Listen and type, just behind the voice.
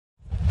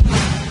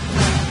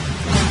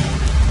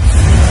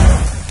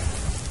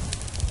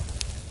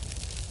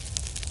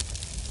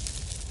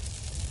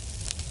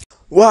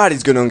What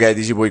is going on, guys?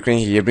 This is your boy Crane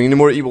here, bringing you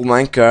more evil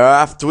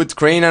Minecraft with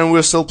Crane, and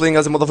we're still playing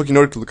as a motherfucking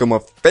orc. Look at my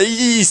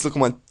face, look at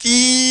my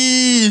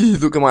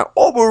teeth, look at my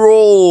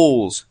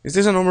overalls. Is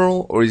this an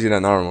overall or is it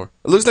an armor?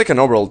 It looks like an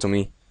overall to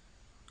me.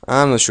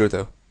 I'm not sure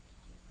though.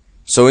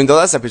 So in the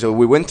last episode,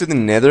 we went to the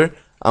Nether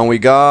and we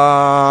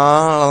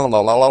got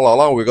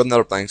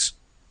nether planks.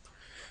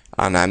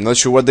 And I'm not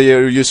sure what they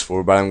are used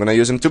for, but I'm gonna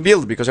use them to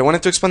build because I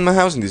wanted to expand my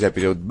house in this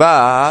episode.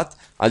 But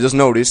I just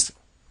noticed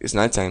it's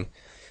nighttime.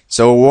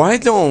 So why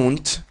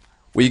don't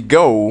we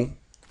go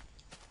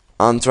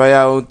and try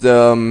out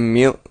the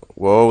meal?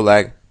 Whoa,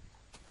 lag.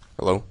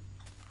 Hello?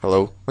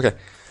 Hello? Okay.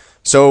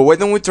 So why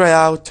don't we try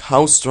out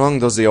how strong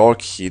does the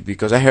orc hit?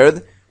 Because I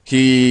heard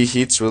he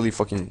hits really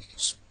fucking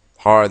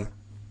hard.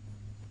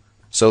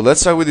 So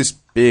let's try with these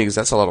pigs.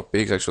 That's a lot of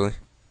pigs actually.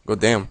 God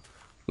damn.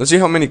 Let's see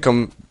how many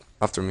come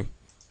after me.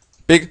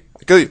 Pig,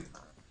 I kill you.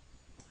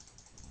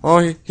 Oh,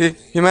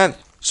 he mad.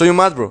 So you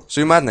mad, bro.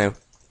 So you mad now.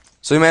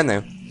 So you mad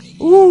now.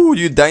 Ooh,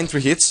 you die in 3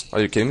 hits?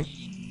 Are you kidding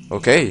me?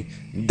 Okay.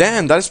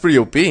 Damn, that is pretty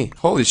OP.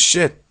 Holy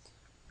shit.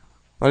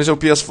 That is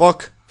OP as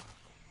fuck.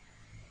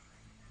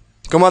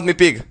 Come at me,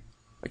 pig.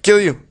 I kill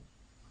you.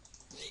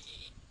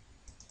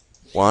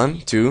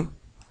 1, 2,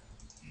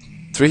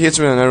 3 hits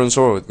with an iron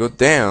sword. God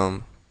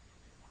damn.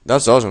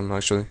 That's awesome,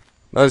 actually.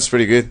 That is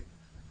pretty good.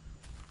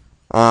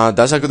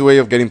 That's a good way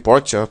of getting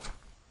pork chop.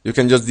 You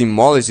can just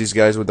demolish these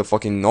guys with the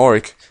fucking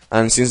orc.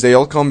 And since they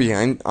all come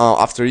behind,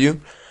 after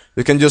you,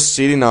 you can just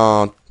sit in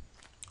a...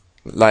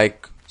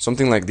 like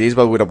something like this,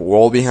 but with a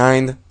wall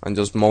behind, and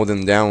just mow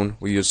them down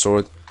with your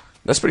sword.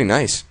 That's pretty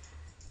nice.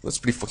 That's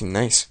pretty fucking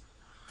nice.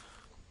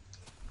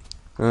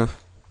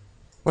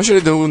 What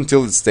should I do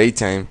until it's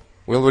daytime?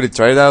 We already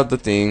tried out the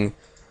thing.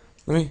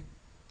 Let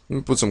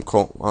me put some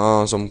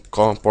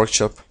pork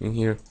chop in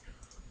here,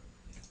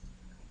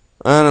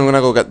 and I'm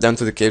gonna go get down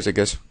to the caves, I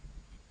guess.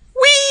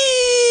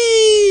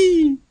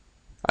 Whee!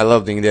 I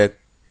love doing that.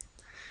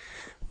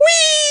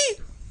 Whee!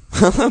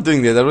 I love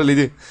doing that. I really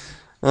do.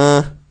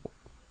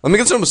 Let me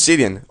get some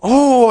obsidian.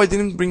 Oh, I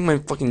didn't bring my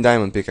fucking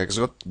diamond pickaxe.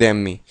 God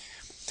damn me.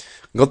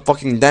 God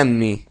fucking damn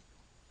me.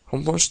 How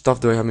much stuff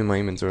do I have in my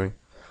inventory?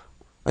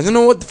 I don't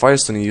know what the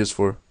firestone is used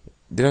for.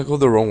 Did I go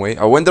the wrong way?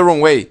 I went the wrong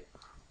way.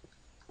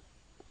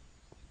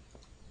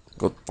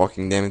 God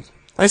fucking damn it.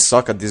 I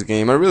suck at this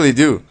game. I really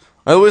do.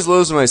 I always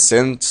lose my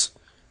sense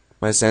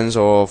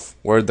of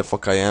where the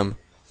fuck I am.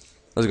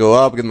 Let's go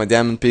up, get my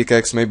diamond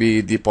pickaxe,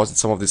 maybe deposit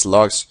some of these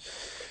logs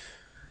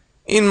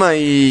in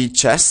my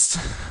chest.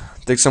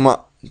 Take some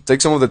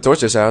of the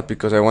torches out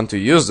because I want to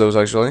use those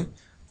actually.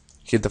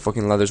 Hit the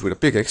fucking ladders with a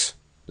pickaxe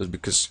just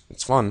because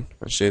it's fun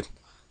and shit.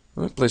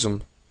 Let me play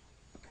some.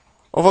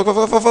 Oh fuck!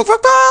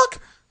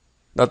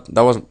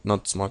 That was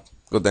not smart.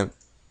 God damn.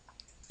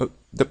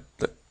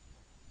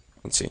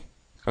 Let's see.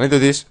 Can I do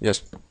this?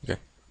 Yes. Okay.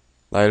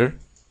 Lighter.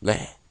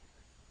 Bleh.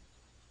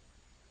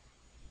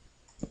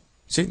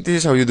 See, this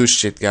is how you do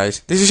shit, guys.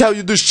 This is how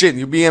you do shit.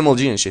 You be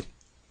MLG and shit.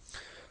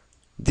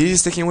 This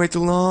is taking way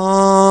too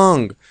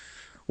long.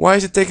 Why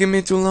is it taking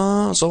me too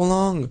long? So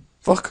long.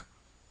 Fuck.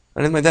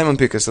 I need my diamond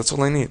pickers. That's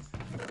all I need.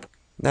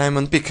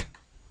 Diamond pick.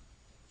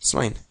 It's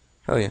mine.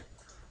 Hell yeah.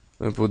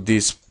 Let me put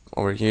this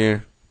over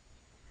here.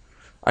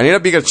 I need a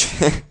bigger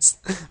chest.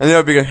 I need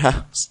a bigger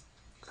house.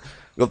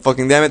 God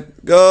fucking damn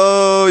it.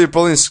 Go! You're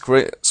probably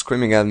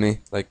screaming at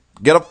me. Like,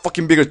 get a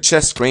fucking bigger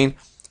chest, Crane.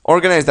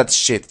 Organize that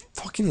shit.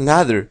 Fucking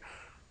ladder.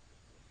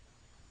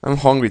 I'm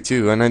hungry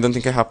too, and I don't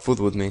think I have food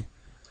with me.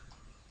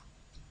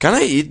 Can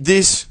I eat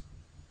this?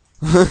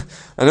 I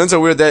know it's a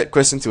weird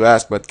question to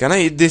ask, but can I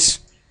eat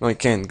this? No, I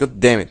can't. God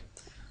damn it.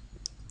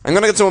 I'm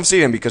gonna get some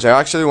obsidian because I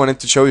actually wanted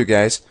to show you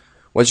guys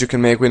what you can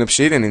make with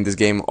obsidian in this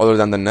game other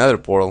than the nether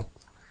portal.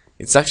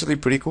 It's actually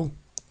pretty cool.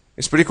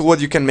 It's pretty cool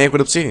what you can make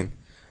with obsidian.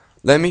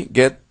 Let me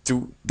get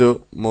to the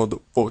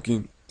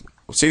motherfucking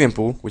obsidian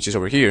pool, which is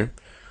over here.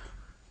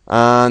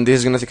 And this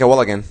is gonna take a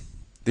while again.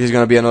 This is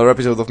gonna be another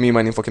episode of me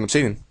mining fucking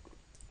obsidian,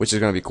 which is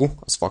gonna be cool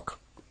as fuck.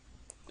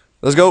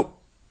 Let's go.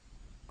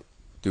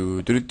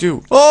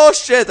 Oh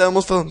shit, I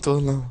almost fell into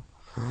the lava.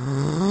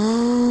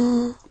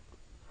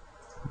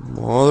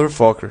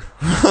 Motherfucker.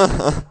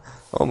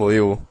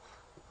 Unbelievable.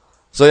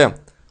 So yeah,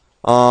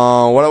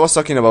 what I was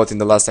talking about in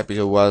the last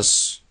episode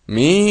was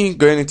me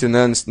going into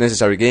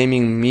necessary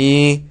gaming,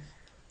 me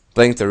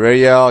playing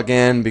Terraria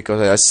again,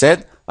 because I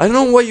said, I don't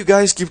know why you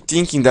guys keep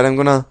thinking that I'm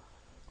gonna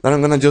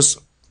just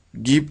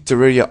give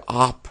Terraria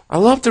up. I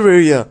love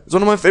Terraria. It's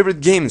one of my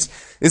favorite games.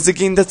 It's the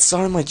game that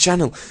started my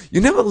channel. You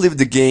never leave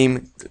the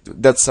game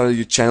that started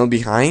your channel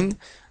behind.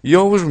 You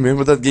always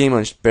remember that game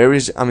and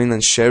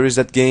cherish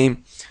that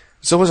game.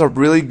 It's always a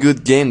really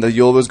good game that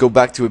you always go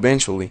back to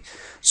eventually.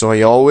 So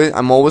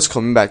I'm always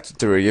coming back to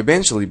Terraria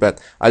eventually,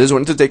 but I just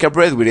wanted to take a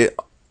break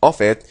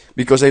off it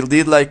because I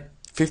did like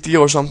 50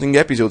 or something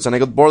episodes and I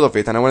got bored of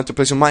it and I wanted to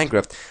play some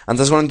Minecraft, and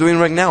that's what I'm doing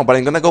right now. But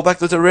I'm gonna go back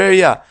to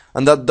Terraria,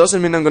 and that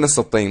doesn't mean I'm gonna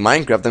stop playing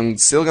Minecraft. I'm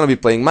still gonna be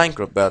playing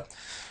Minecraft, but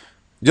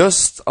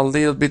just a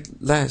little bit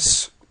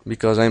less,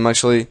 because I'm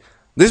actually,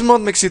 this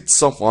mod makes it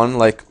so fun,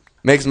 like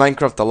makes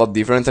Minecraft a lot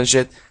different and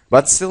shit,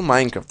 but still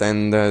Minecraft,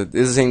 and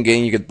this is a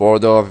game you get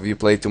bored of if you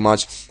play too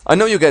much. I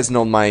know you guys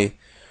know my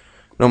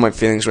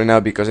feelings right now,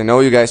 because I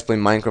know you guys play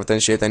Minecraft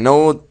and shit. I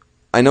know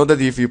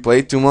that if you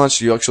play too much,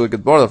 you actually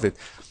get bored of it.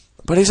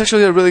 But it's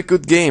actually a really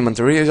good game, and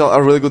Terraria is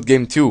a really good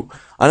game too.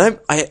 And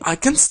I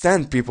can't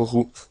stand people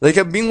who, like,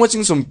 I've been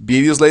watching some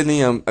videos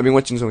lately. I've been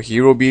watching some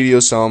hero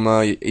videos, some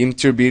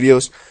inter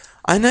videos,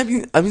 and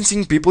I've been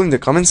seeing people in the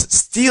comments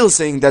still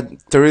saying that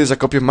Terraria is a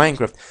copy of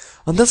Minecraft,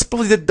 and that's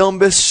probably the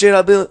dumbest shit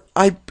I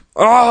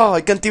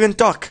can't even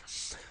talk.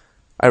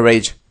 I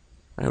rage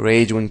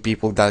when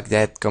people like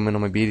that comment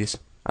on my videos.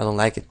 I don't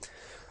like it.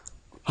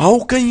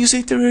 How can you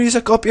say Terraria is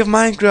a copy of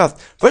Minecraft?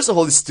 First of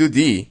all, it's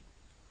 2D.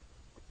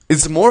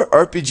 It's more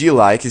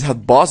RPG-like. It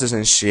had bosses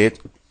and shit.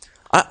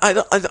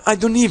 I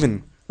don't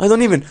even.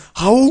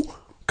 How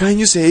can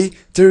you say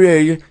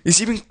Terraria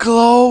is even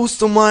close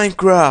to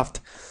Minecraft?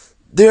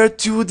 They are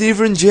two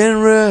different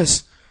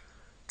genres.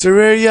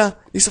 Terraria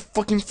is a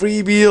fucking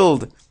free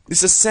build.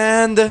 It's a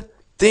sand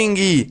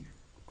thingy.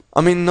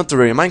 I mean, not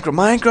Terraria.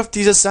 Minecraft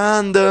is a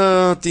sand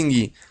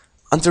thingy.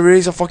 And Terraria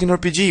is a fucking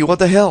RPG. What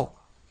the hell?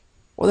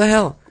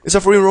 It's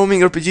a free roaming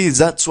RPG.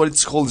 That's what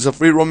it's called. It's a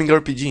free roaming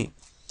RPG.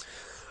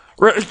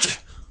 What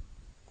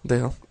the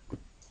hell?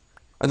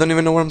 I don't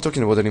even know what I'm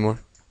talking about anymore.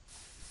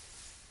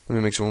 Let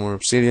me make some more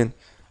obsidian.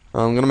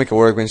 I'm gonna make a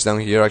workbench down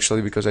here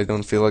actually, because I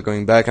don't feel like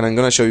going back, and I'm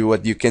gonna show you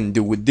what you can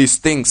do with these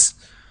things.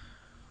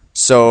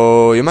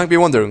 So you might be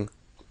wondering,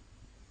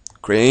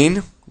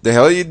 Crane, the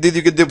hell did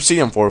you get the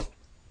obsidian for?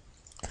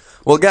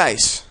 Well,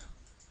 guys,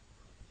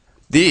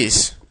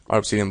 these are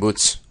obsidian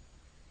boots,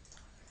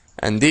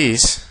 and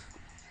this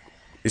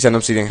is an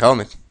obsidian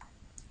helmet.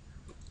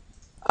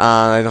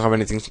 And I don't have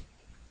anything.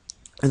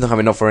 I don't have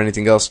enough for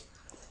anything else.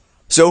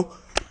 So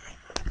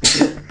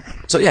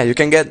yeah, you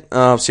can get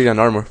obsidian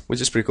armor, which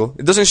is pretty cool.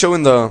 It doesn't show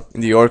in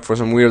the orc for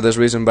some weirdest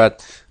reason,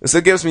 but it still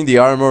gives me the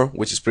armor,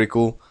 which is pretty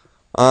cool.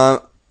 I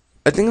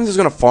think I'm just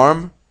gonna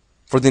farm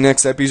for the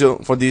next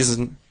episode, for this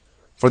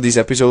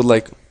episode,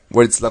 like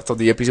where it's left of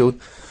the episode,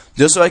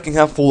 just so I can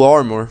have full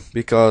armor,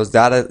 because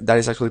that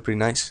is actually pretty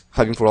nice,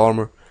 having full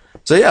armor.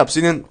 So yeah,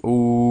 obsidian.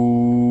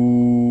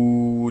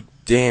 Ooh,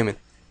 damn it!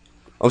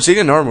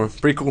 Obsidian armor,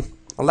 pretty cool.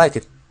 I like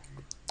it.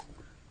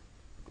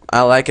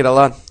 I like it a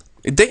lot.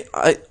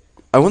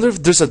 I wonder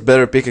if there's a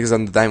better pickaxe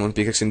than the diamond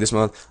pickaxe in this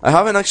mod. I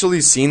haven't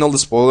actually seen all the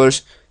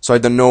spoilers, so I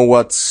don't know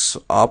what's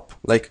up.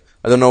 Like,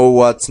 I don't know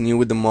what's new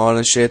with the mod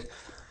and shit.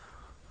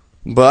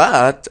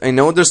 But I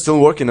know they're still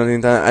working on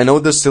it. I know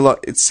it's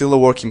still a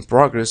work in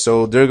progress,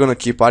 so they're gonna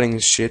keep adding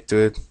shit to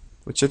it,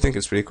 which I think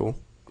is pretty cool.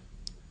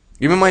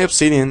 Give me my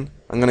obsidian.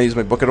 I'm gonna use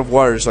my bucket of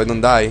water so I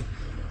don't die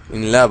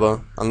in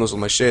lava and lose all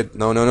my shit.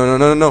 No,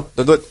 don't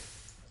do it.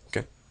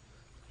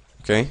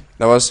 Okay,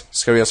 that was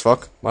scary as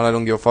fuck, but I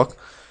don't give a fuck.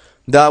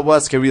 That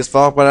was scary as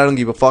fuck, but I don't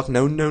give a fuck.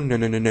 No. I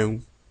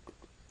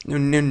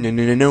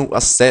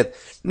said,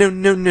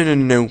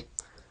 no.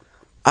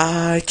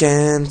 I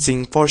can't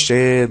sing for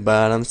shit,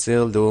 but I'm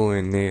still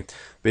doing it.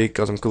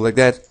 Because I'm cool like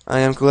that. I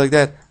am cool like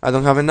that. I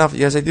don't have enough.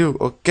 Yes, I do.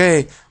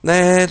 Okay,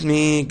 let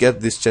me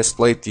get this chest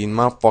plate in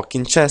my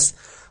fucking chest.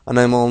 And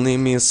I'm only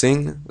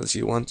missing, let's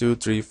see, 1, 2,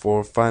 3,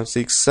 4, 5,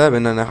 6,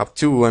 7, and I have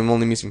 2. I'm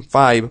only missing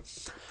 5.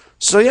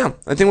 So yeah,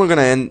 I think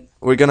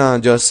we're gonna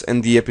just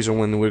end the episode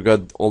when we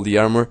got all the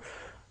armor.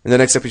 In the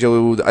next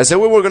episode, I said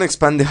we were gonna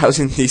expand the house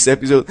in this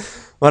episode,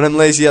 but I'm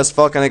lazy as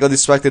fuck and I got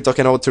distracted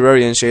talking about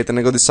Terraria and shit, and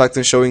I got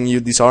distracted showing you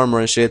this armor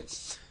and shit.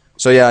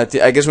 So yeah,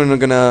 I guess we're not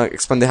gonna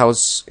expand the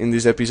house in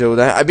this episode.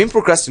 I've been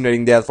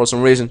procrastinating that for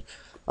some reason.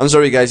 I'm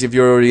sorry guys if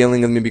you're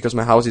yelling at me because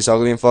my house is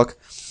ugly and fuck.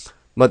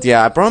 But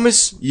yeah, I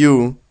promise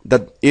you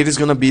that it is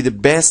gonna be the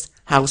best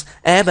house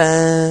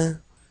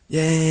ever.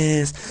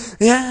 Yes.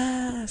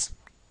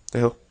 The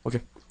hell?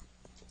 Okay.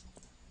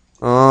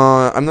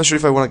 I'm not sure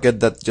if I want to get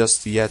that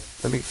just yet.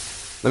 Let me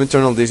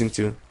turn all this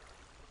into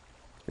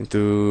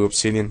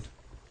obsidian,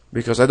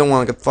 because I don't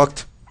want to get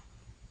fucked.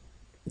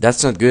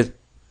 That's not good.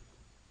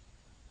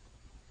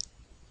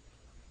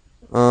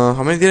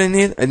 How many did I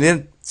need? I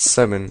needed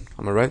 7.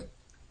 Am I right?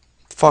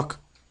 Fuck.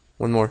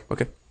 1 more.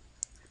 Okay.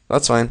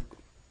 That's fine.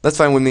 That's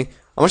fine with me.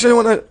 I'm actually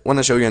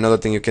wanna show you another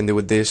thing you can do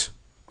with this.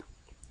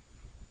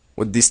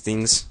 With these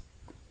things.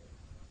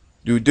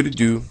 There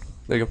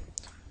you go.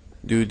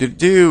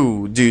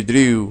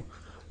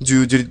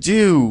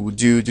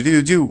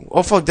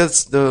 Oh fuck,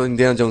 that's the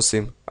Indiana Jones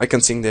theme. I can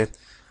sing that.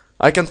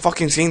 I can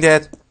fucking sing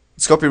that.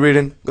 It's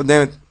copywritten. God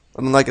damn it.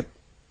 I don't like it.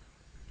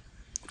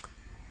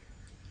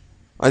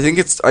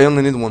 I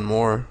only need 1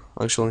 more,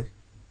 actually.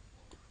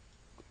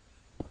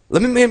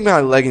 Let me make my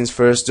leggings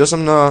first, just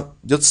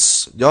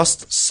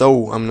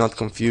so I'm not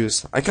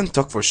confused. I can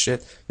talk for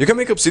shit. You can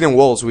make obsidian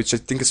walls, which I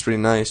think is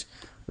pretty nice.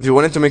 If you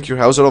wanted to make your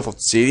house out of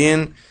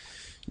obsidian,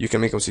 you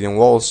can make obsidian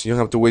walls. You don't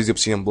have to waste the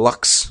obsidian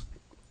blocks.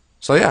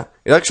 So yeah,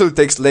 it actually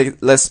takes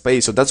less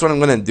space. So that's what I'm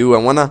gonna do. I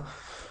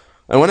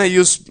wanna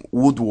use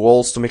wood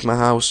walls to make my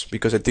house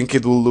because I think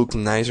it will look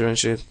nicer and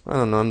shit. I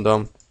don't know. I'm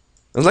dumb.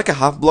 It's like a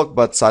half block,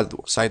 but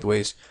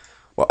sideways.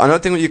 Well, another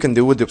thing you can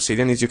do with the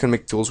obsidian is you can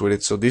make tools with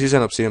it. So this is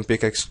an obsidian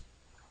pickaxe.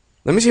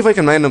 Let me see if I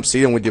can mine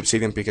obsidian with the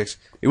obsidian pickaxe.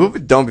 It would be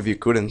dumb if you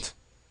couldn't.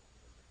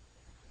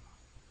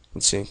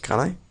 Let's see, can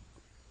I?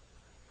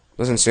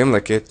 Doesn't seem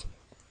like it.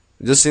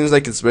 It just seems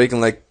like it's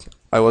breaking like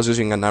I was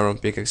using an iron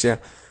pickaxe, yeah.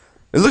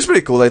 It looks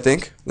pretty cool, I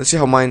think. Let's see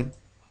how mine...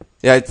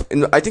 Yeah,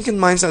 I think it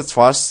mines as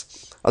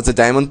fast as the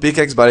diamond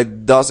pickaxe, but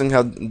it doesn't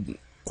have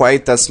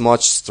quite as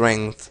much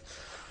strength.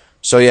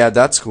 So yeah,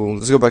 that's cool.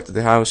 Let's go back to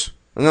the house.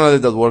 I'm gonna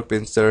leave that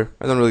workbench there.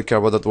 I don't really care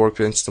about that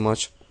workbench too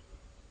much.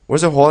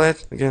 Where's the hole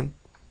at again?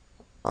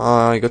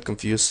 I got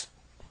confused.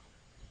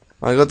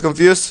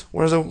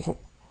 Where's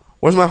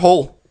my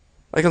hole?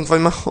 I can't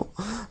find my hole.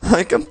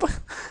 I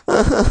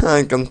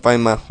can't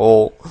find my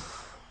hole.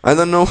 I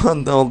don't know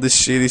what all this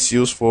shit is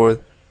used for.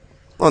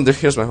 Oh,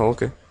 here's my hole.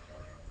 Okay.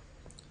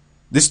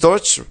 This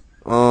torch.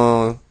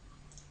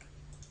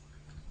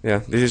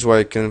 Yeah, this is why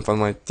I couldn't find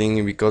my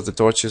thing, because the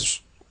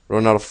torches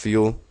run out of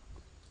fuel.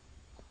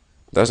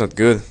 That's not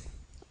good.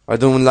 I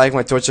don't like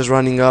my torches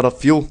running out of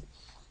fuel.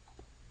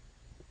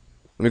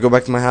 Let me go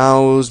back to my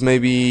house,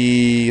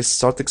 maybe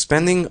start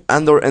expanding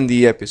and or end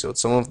the episode.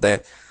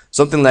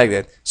 Something like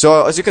that.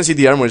 So as you can see,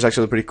 the armor is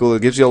actually pretty cool.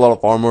 It gives you a lot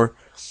of armor.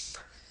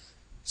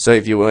 So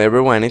if you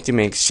ever wanted to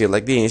make shit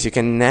like this, you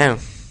can now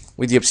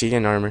with the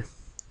obsidian armor,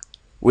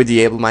 with the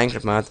able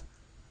Minecraft mod.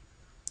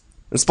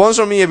 And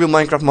sponsor me, able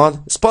Minecraft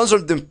mod. Sponsor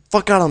the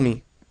fuck out of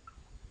me.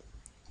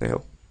 The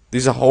hell.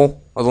 This is a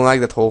hole. I don't like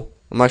that hole.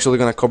 I'm actually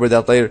gonna cover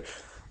that later.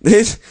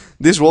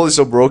 This wall is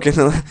so broken.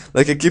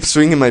 Like I keep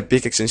swinging my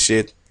pickaxe and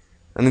shit,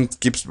 and it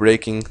keeps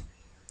breaking.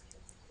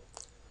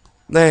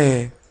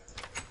 Hey,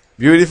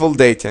 beautiful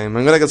daytime.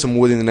 I'm gonna get some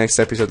wood in the next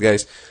episode,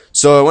 guys.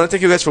 So I wanna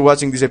thank you guys for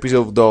watching this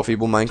episode of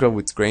Able Minecraft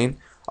with Crane.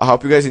 I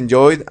hope you guys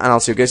enjoyed, and I'll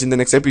see you guys in the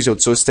next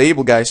episode. So stay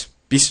able, guys.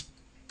 Peace.